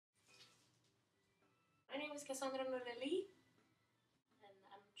name is Cassandra Norelli, and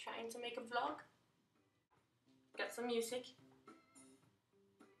I'm trying to make a vlog. Got some music.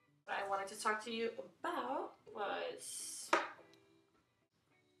 What I wanted to talk to you about was... I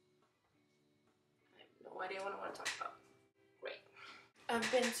have no idea what I want to talk about. Great.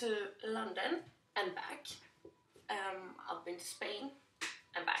 I've been to London and back. I've been to Spain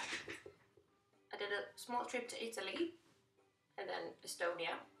and back. I did a small trip to Italy and then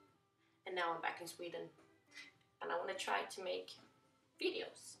Estonia, and now I'm back in Sweden, and I want to try to make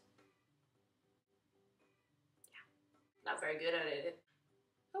videos. Yeah, not very good at it.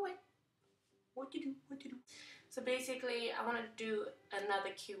 Oh wait, what to do? So basically, I want to do another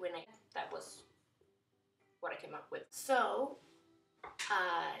Q&A. That was what I came up with. So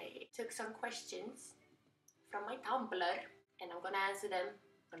I took some questions from my Tumblr, and I'm gonna answer them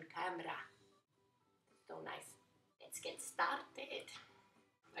on camera. So nice. Let's get started.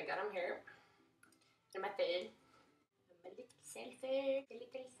 I got them here in my phone. I'm a little selfie.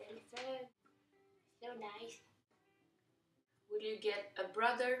 So nice. Will you get a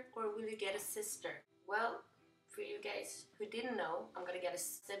brother or will you get a sister? Well, for you guys who didn't know, I'm gonna get a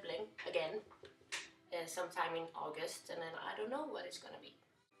sibling again sometime in August, and then I don't know what it's gonna be.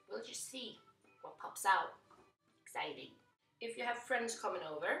 We'll just see what pops out. Exciting. If you have friends coming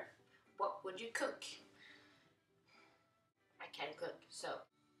over, what would you cook? I can't cook, so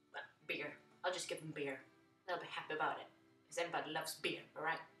beer. I'll just give them beer. They'll be happy about it, because everybody loves beer,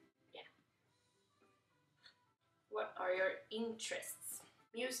 alright? Yeah. What are your interests?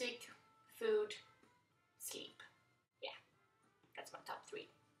 Music, food, sleep. Yeah, that's my top 3.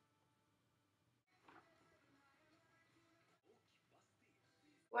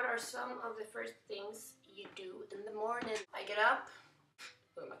 What are some of the first things you do in the morning? I get up.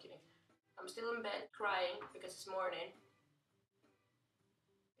 Who am I kidding? I'm still in bed crying because it's morning.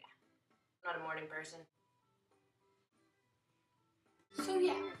 Yeah, not a morning person. So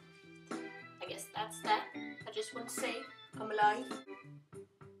yeah, I guess that's that. I just want to say I'm alive.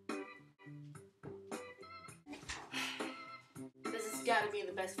 This has got to be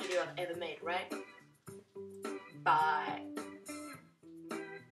the best video I've ever made, right? Bye.